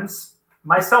sometimes,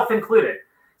 myself included.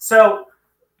 So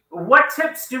what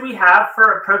tips do we have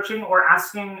for approaching or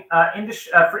asking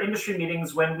for industry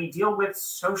meetings when we deal with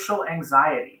social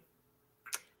anxiety?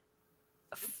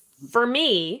 For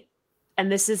me, and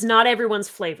this is not everyone's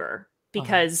flavor,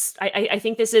 because I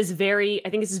think this is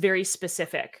very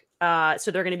specific. So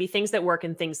there are going to be things that work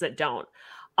and things that don't.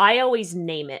 I always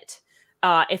name it.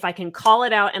 If I can call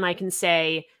it out and I can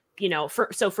say,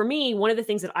 for me, one of the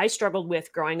things that I struggled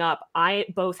with growing up, I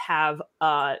both have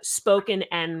spoken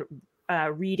and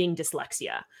reading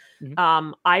dyslexia.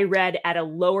 Mhm. I read at a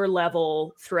lower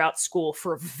level throughout school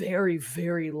for a very,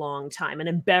 very long time, an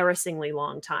embarrassingly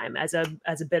long time. As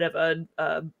a bit of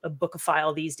a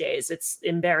bookophile these days, it's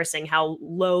embarrassing how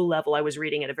low level I was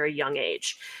reading at a very young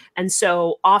age. And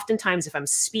so oftentimes if I'm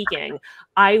speaking,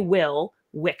 I will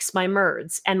wix my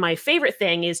merds. And my favorite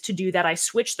thing is to do that. I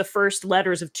switch the first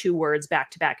letters of 2 words back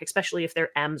to back, especially if they're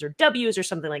M's or W's or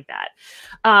something like that.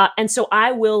 And so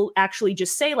I will actually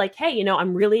just say like, hey, you know,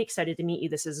 I'm really excited to meet you.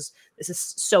 This is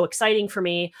so exciting for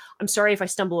me. I'm sorry if I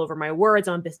stumble over my words.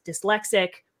 I'm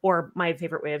dyslexic, or my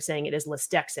favorite way of saying it is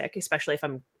dyslexic, especially if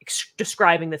I'm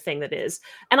describing the thing that is.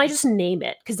 And I just name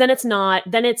it, because then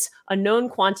it's a known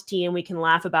quantity and we can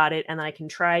laugh about it, and then I can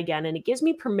try again. And it gives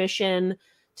me permission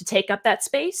to take up that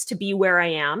space, to be where I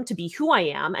am, to be who I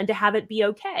am, and to have it be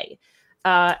okay.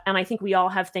 And I think we all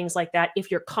have things like that.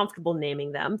 If you're comfortable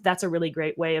naming them, that's a really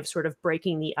great way of sort of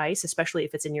breaking the ice, especially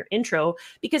if it's in your intro,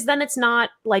 because then it's not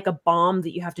like a bomb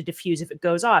that you have to defuse if it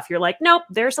goes off. You're like, nope,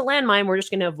 there's a landmine. We're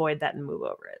just going to avoid that and move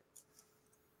over it.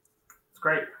 It's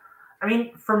great. I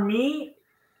mean, for me,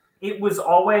 it was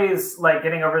always like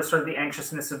getting over sort of the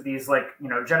anxiousness of these, like, you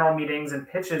know, general meetings and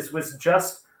pitches was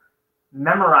just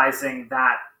memorizing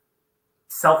that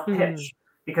self-pitch.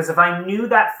 Because if I knew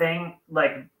that thing,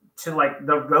 like, to like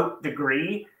the rote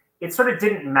degree, it sort of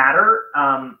didn't matter.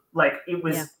 Like it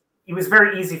was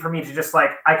very easy for me to just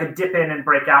like, I could dip in and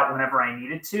break out whenever I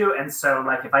needed to. And so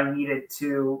like, if I needed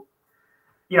to,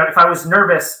 you know, if I was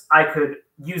nervous, I could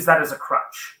use that as a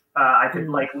crutch. I could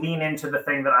like lean into the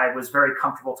thing that I was very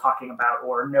comfortable talking about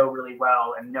or know really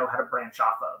well and know how to branch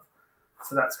off of.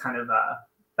 So that's kind of,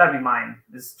 that'd be mine,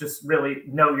 is just really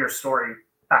know your story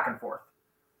back and forth.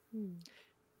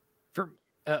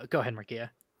 Go ahead,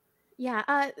 Markeia.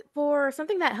 Yeah, for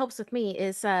something that helps with me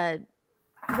is,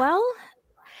 well,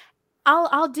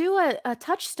 I'll do a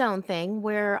touchstone thing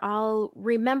where I'll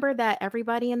remember that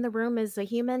everybody in the room is a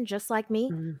human just like me.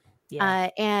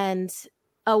 And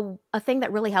a thing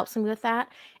that really helps me with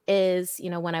that is,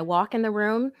 you know, when I walk in the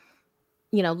room,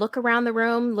 you know, look around the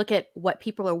room, look at what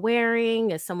people are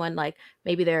wearing. Is someone like,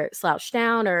 maybe they're slouched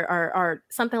down or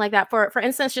something like that. For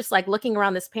instance, just like looking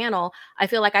around this panel, I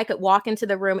feel like I could walk into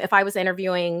the room if I was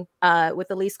interviewing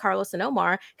with Elise, Carlos, and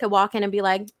Omar, could walk in and be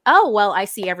like, oh, well, I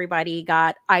see everybody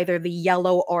got either the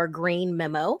yellow or green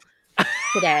memo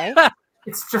today.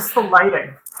 It's just the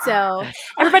lighting. So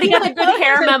everybody got a good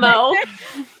hair memo.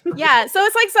 Yeah. So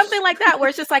it's like something like that, where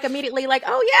it's just like immediately like,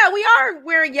 oh yeah, we are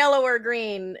wearing yellow or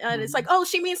green. And it's like, oh,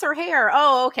 she means her hair.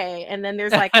 Oh, okay. And then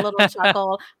there's like a little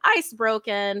chuckle, ice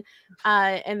broken.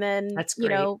 And then, you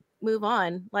know, move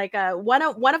on. Like one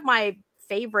of my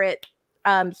favorite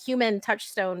human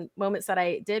touchstone moments that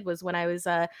I did was when I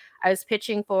was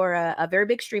pitching for a very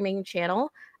big streaming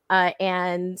channel.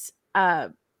 And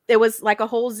it was like a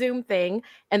whole Zoom thing,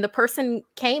 and the person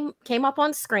came up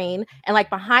on screen, and like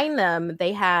behind them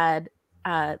they had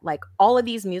like all of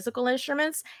these musical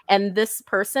instruments, and this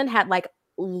person had like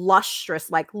lustrous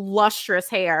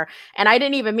hair, and I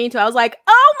didn't even mean to. I was like,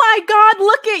 oh my god,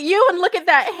 look at you and look at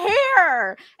that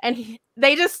hair, and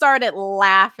they just started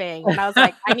laughing, and I was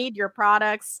like, I need your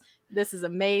products, this is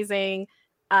amazing.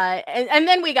 And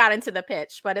then we got into the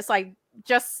pitch, but it's like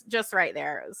just right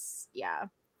there. It was, yeah.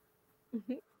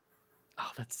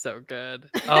 Oh, that's so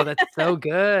good. Oh, that's so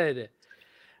good.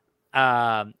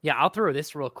 Yeah, I'll throw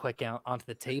this real quick onto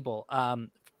the table.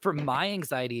 For my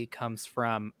anxiety, it comes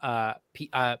from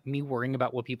me worrying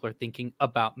about what people are thinking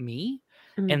about me,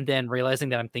 and then realizing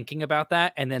that I'm thinking about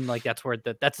that, and then like that's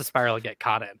the spiral I get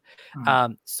caught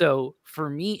in. So for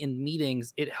me in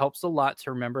meetings, it helps a lot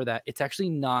to remember that it's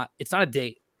not a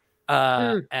date,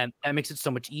 and that makes it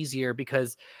so much easier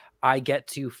because I get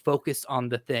to focus on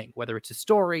the thing, whether it's a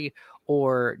story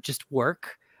or just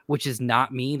work, which is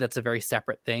not me. That's a very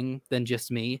separate thing than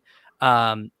just me.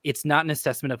 It's not an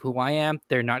assessment of who I am.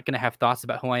 They're not going to have thoughts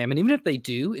about who I am. And even if they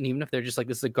do, and even if they're just like,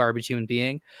 this is a garbage human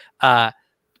being,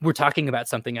 we're talking about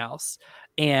something else.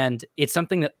 And it's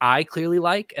something that I clearly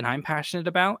like and I'm passionate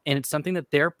about. And it's something that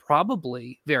they're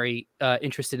probably very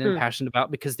interested in and passionate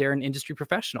about because they're an industry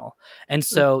professional. And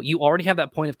so you already have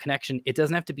that point of connection. It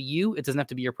doesn't have to be you. It doesn't have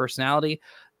to be your personality.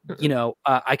 You know,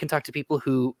 I can talk to people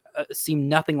who seem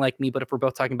nothing like me, but if we're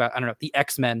both talking about, I don't know, the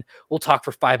X-Men, we'll talk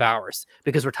for 5 hours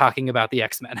because we're talking about the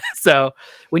X-Men. So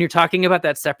when you're talking about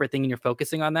that separate thing and you're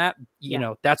focusing on that, you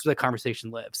know, that's where the conversation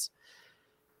lives.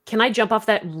 Can I jump off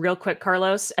that real quick,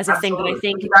 Carlos? As a thing that I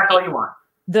think all you want.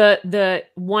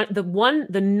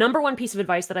 The number one piece of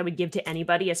advice that I would give to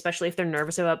anybody, especially if they're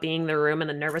nervous about being in the room and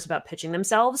they're nervous about pitching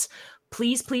themselves,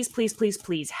 please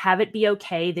have it be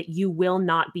okay that you will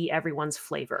not be everyone's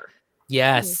flavor.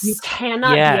 Yes. You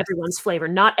cannot be everyone's flavor.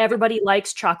 Not everybody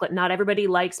likes chocolate. Not everybody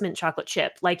likes mint chocolate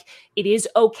chip. Like, it is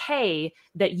okay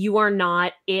that you are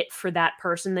not it for that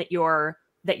person that you're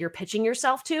pitching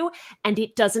yourself to, and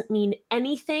it doesn't mean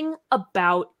anything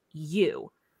about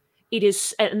you. It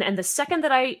is, and the second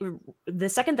that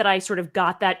I sort of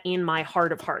got that in my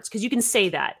heart of hearts, because you can say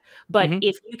that, but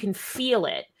if you can feel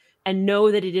it and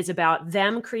know that it is about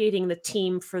them creating the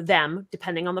team for them,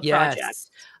 depending on the project,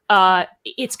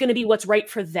 it's going to be what's right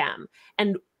for them.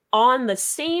 And on the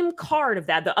same card of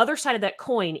that, the other side of that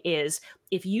coin is,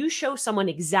 if you show someone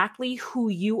exactly who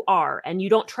you are and you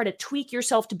don't try to tweak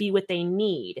yourself to be what they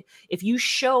need, if you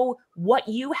show what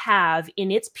you have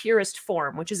in its purest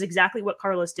form, which is exactly what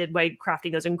Carlos did by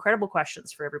crafting those incredible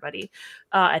questions for everybody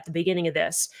at the beginning of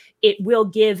this, it will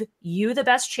give you the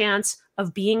best chance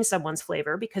of being someone's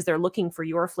flavor because they're looking for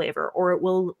your flavor, or it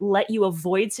will let you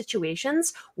avoid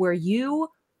situations where you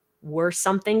were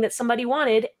something that somebody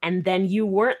wanted and then you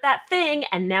weren't that thing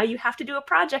and now you have to do a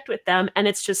project with them and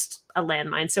it's just a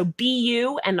landmine. So be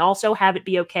you, and also have it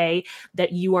be okay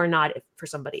that you are not it for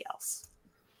somebody else.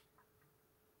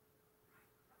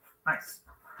 Nice.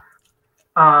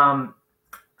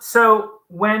 So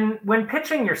when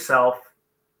pitching yourself,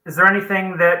 is there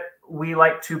anything that we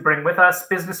like to bring with us?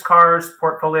 Business cards,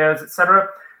 portfolios, etc.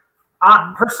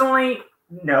 Personally,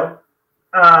 no.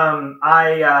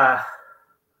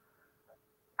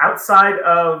 Outside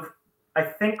of, I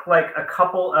think, like a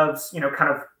couple of, kind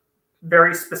of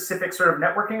very specific sort of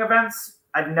networking events,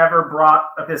 I've never brought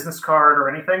a business card or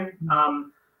anything.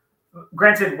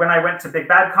 Granted, when I went to Big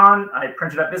Bad Con, I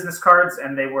printed up business cards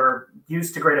and they were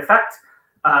used to great effect.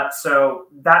 So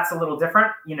that's a little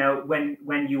different,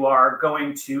 when you are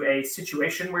going to a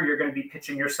situation where you're going to be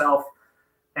pitching yourself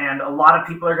and a lot of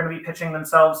people are going to be pitching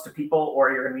themselves to people,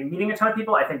 or you're going to be meeting a ton of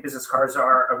people. I think business cards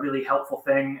are a really helpful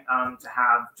thing to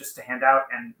have, just to hand out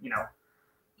and,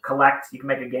 collect. You can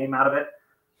make a game out of it.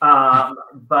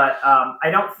 But I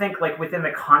don't think, like, within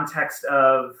the context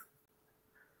of,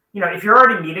 if you're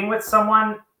already meeting with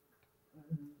someone,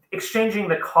 exchanging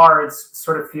the cards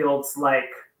sort of feels like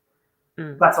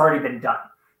that's already been done.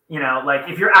 Like,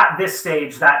 if you're at this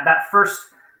stage, that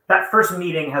first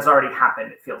meeting has already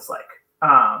happened, it feels like.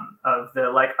 Of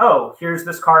the, like, oh, here's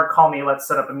this card, call me, let's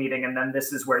set up a meeting, and then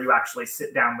this is where you actually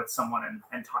sit down with someone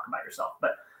and talk about yourself.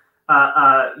 But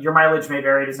your mileage may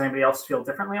vary. Does anybody else feel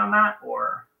differently on that?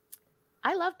 Or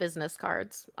I love business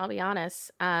cards, I'll be honest.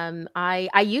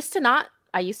 I used to not,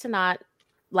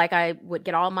 like, I would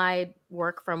get all my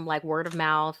work from, like, word of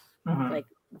mouth, like,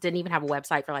 didn't even have a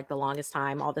website for, like, the longest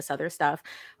time, all this other stuff.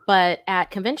 But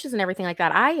at conventions and everything like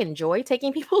that, I enjoy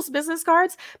taking people's business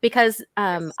cards because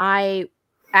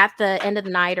at the end of the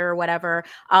night or whatever,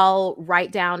 I'll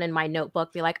write down in my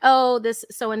notebook, be like, oh, this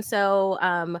so-and-so,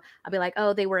 I'll be like,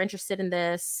 oh, they were interested in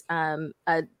this. The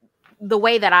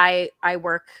way that I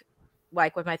work,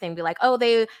 like, with my thing, be like, oh,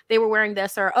 they were wearing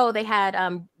this, or, oh, they had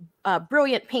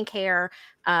brilliant pink hair,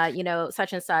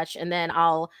 such and such. And then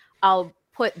I'll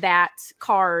put that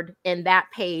card in that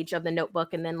page of the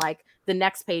notebook, and then, like, the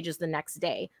next page is the next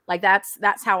day. Like,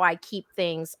 that's how I keep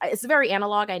things. It's very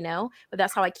analog, I know, but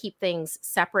that's how I keep things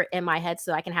separate in my head,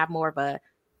 so I can have more of a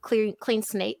clean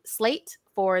slate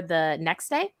for the next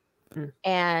day.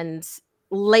 And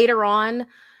later on,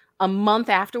 a month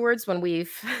afterwards, when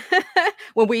we've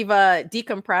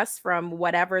decompressed from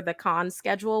whatever the con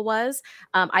schedule was,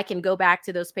 I can go back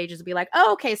to those pages and be like,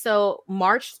 oh, okay, so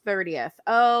March 30th.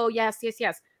 Oh, yes.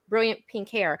 Brilliant pink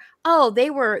hair. Oh, they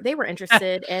were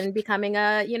interested in becoming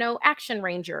a, action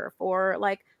ranger for,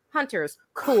 like, hunters.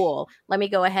 Cool. Let me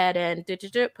go ahead and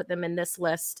put them in this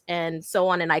list and so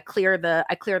on. And I clear the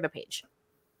page.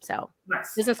 So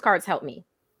nice. Business cards help me.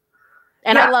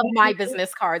 And I love my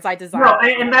business cards. I design. No,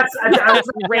 and that's I was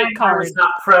great card. Was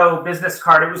not pro business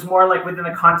card. It was more like within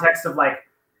the context of, like,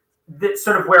 this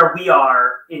sort of where we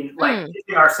are in, like,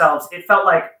 ourselves. It felt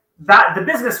like that the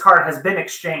business card has been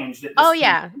exchanged. At this point.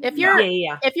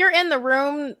 If you're in the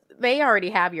room, they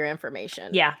already have your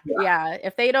information. Yeah.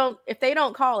 If they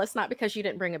don't call, it's not because you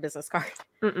didn't bring a business card.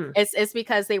 It's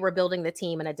because they were building the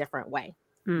team in a different way.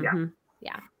 Yeah.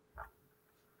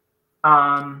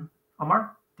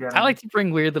 Omar. I like to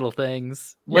bring weird little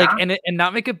things, like, and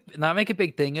not make a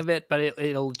big thing of it, but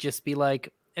it'll just be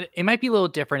like, it might be a little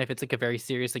different if it's, like, a very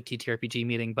serious, like, TTRPG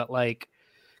meeting, but, like,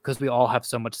 because we all have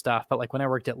so much stuff. But, like, when I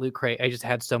worked at Loot Crate, I just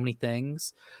had so many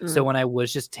things. So when I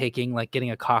was just getting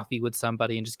a coffee with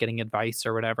somebody and just getting advice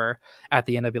or whatever, at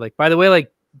the end I'd be like, by the way,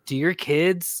 like, do your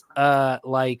kids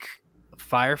like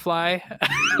Firefly.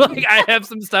 Like I have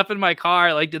some stuff in my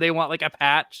car. Like, do they want like a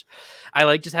patch? I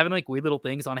like just having like weird little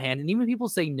things on hand. And even people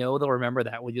say no, they'll remember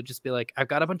that. Well, you'll just be like, I've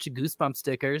got a bunch of Goosebump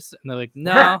stickers. And they're like,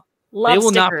 no, they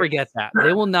will not forget that.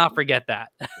 They will not forget that.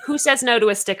 Who says no to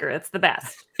a sticker? It's the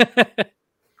best.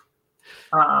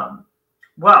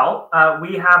 Well,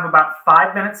 we have about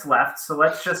 5 minutes left, so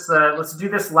let's just let's do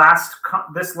this last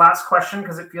question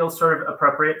because it feels sort of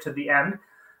appropriate to the end.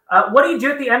 What do you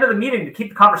do at the end of the meeting to keep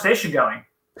the conversation going?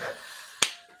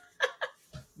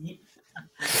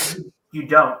 You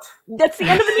don't. That's the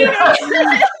end of the meeting.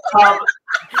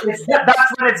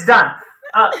 That's when it's done.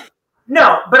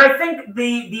 No, but I think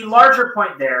the larger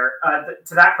point there,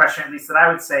 to that question at least, that I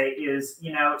would say is,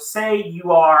 say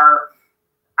you are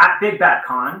at Big Bad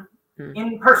Con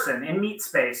in person, in Meet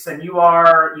Space, and you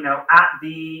are, at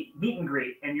the meet and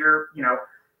greet, and you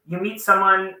meet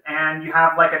someone and you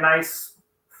have like a nice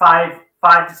 5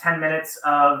 to 10 minutes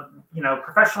of,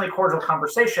 professionally cordial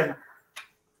conversation.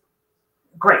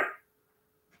 Great.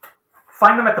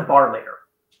 Find them at the bar later.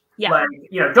 Yeah. Like,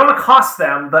 don't accost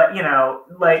them, but,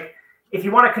 like, if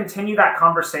you want to continue that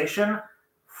conversation,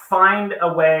 find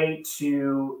a way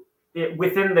to,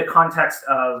 within the context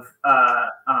of,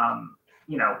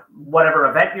 whatever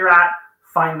event you're at,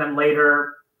 find them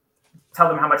later, tell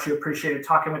them how much you appreciated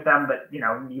talking with them, but,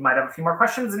 you might have a few more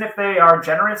questions. And if they are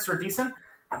generous or decent,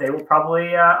 they will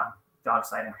probably, dog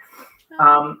sighting,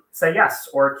 say yes,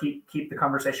 or keep the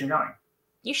conversation going.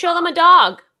 You show them a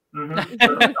dog.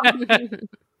 Mm-hmm.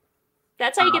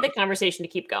 That's how you get the conversation to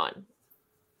keep going.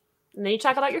 And then you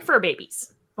talk about your fur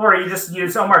babies. Or you just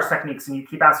use Omar's techniques and you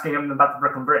keep asking him about the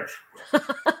Brooklyn Bridge.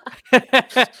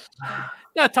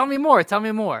 No, tell me more. Tell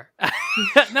me more.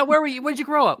 Now, where were you? Where'd you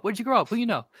grow up? Where'd you grow up? Who you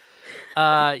know?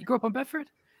 You grew up on Bedford?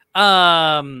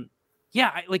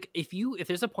 Yeah, if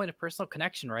there's a point of personal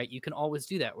connection, right, you can always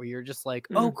do that where you're just like,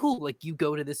 oh, cool, like you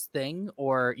go to this thing,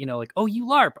 or like, oh, you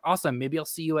LARP, awesome, maybe I'll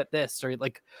see you at this, or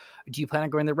like, do you plan on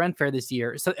going to the Ren Fair this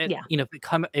year? So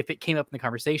if it came up in the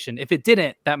conversation, if it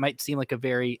didn't, that might seem like a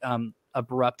very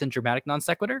abrupt and dramatic non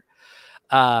sequitur.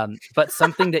 But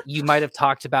something that you might have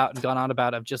talked about and gone on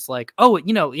about of just like, oh,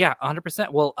 yeah,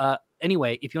 100%. Well,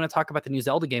 anyway, if you want to talk about the new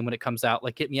Zelda game when it comes out,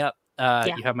 like hit me up.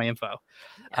 You have my info.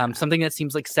 Something that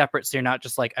seems like separate, so you're not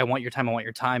just like, I want your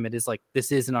time. It is like,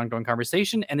 this is an ongoing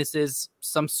conversation, and this is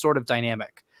some sort of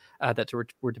dynamic that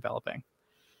we're developing.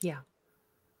 Yeah.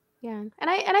 And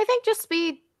I think just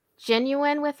be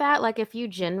genuine with that. Like if you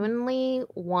genuinely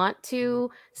want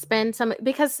to spend some,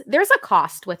 because there's a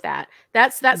cost with that.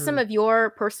 That's some of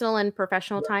your personal and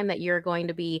professional time that you're going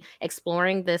to be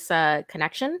exploring this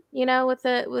connection, with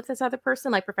this other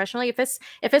person, like professionally. If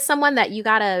it's someone that you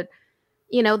gotta,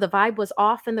 the vibe was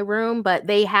off in the room, but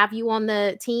they have you on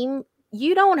the team,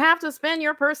 you don't have to spend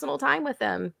your personal time with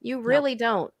them. You really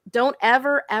don't. Don't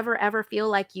ever, ever, ever feel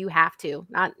like you have to.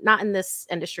 Not in this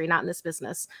industry, not in this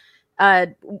business.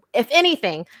 If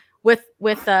anything, with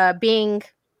being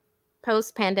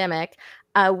post-pandemic,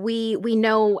 we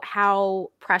know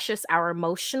how precious our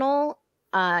emotional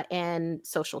and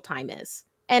social time is.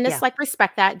 And it's like,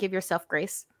 respect that, give yourself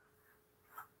grace.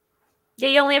 Yeah,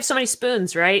 you only have so many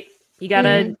spoons, right? You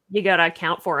gotta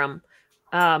account for them.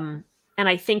 And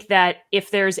I think that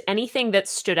if there's anything that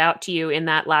stood out to you in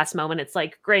that last moment, it's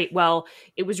like, great, well,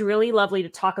 it was really lovely to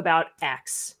talk about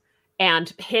X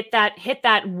and hit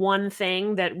that one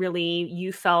thing that really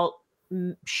you felt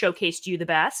showcased you the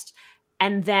best,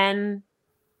 and then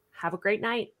have a great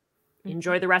night.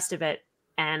 Enjoy the rest of it.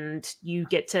 And you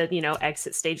get to,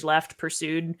 exit stage left,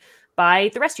 pursued by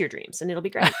the rest of your dreams, and it'll be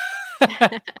great.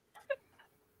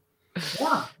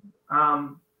 Yeah.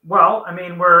 Well, I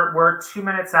mean, we're 2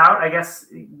 minutes out. I guess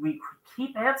we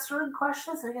keep answering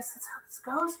questions. I guess that's how this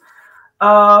goes.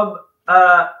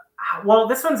 Well,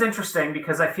 this one's interesting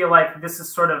because I feel like this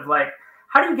is sort of like,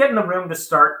 how do you get in the room to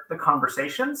start the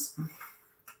conversations?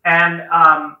 And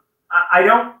I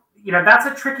don't, that's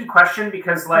a tricky question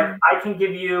because like I can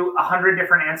give you 100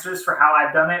 different answers for how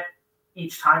I've done it.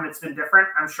 Each time it's been different.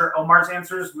 I'm sure Omar's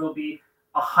answers will be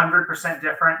 100%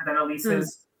 different than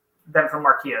Elise's, than from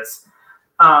Markeia's.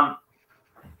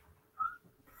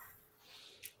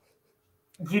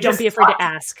 You don't be afraid to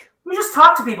ask. You just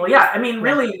talk to people. Yeah. I mean,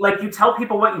 really, like you tell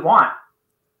people what you want.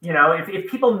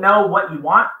 If people know what you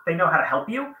want, they know how to help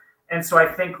you. And so I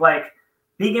think like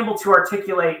being able to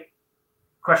articulate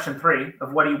question 3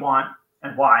 of what do you want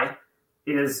and why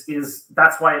is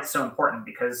that's why it's so important,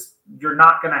 because you're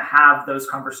not going to have those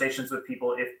conversations with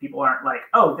people if people aren't like,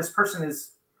 oh, this person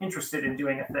is interested in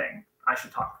doing a thing, I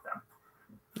should talk with them.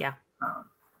 Yeah.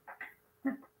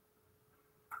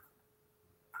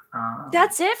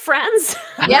 That's it, friends.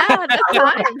 Yeah, that's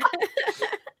fine.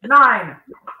 9.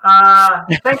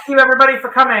 Thank you everybody for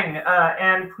coming,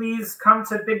 and please come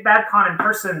to Big Bad Con in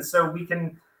person so we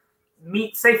can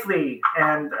meet safely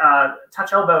and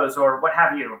touch elbows or what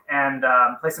have you, and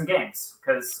play some games,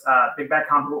 because Big Bad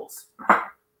Con rules.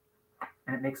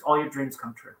 And it makes all your dreams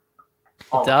come true.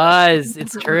 It does.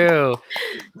 It's true.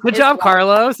 Good job,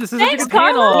 Carlos. This is a good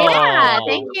panel. Yeah,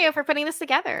 thank you for putting this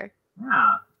together.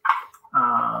 Yeah.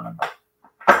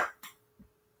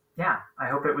 Yeah, I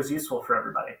hope it was useful for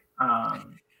everybody.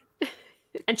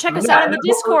 And check us out in the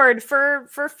Discord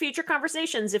for future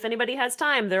conversations. If anybody has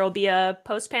time, there will be a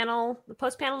post-panel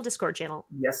Discord channel.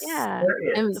 Yes, yeah,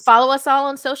 there is. And follow us all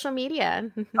on social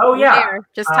media. Oh yeah,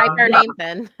 just type our names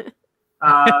in.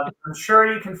 I'm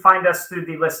sure you can find us through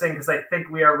the listing, because I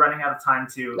think we are running out of time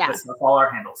to list up all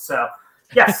our handles. So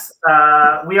yes,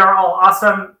 we are all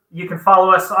awesome. You can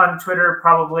follow us on Twitter,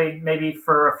 probably, maybe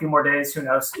for a few more days. Who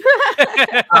knows?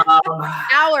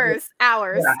 Hours.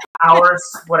 Yeah, hours,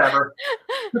 whatever.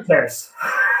 Who cares?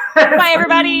 Bye,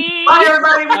 everybody. Bye,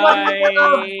 everybody. We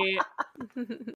love you. Bye.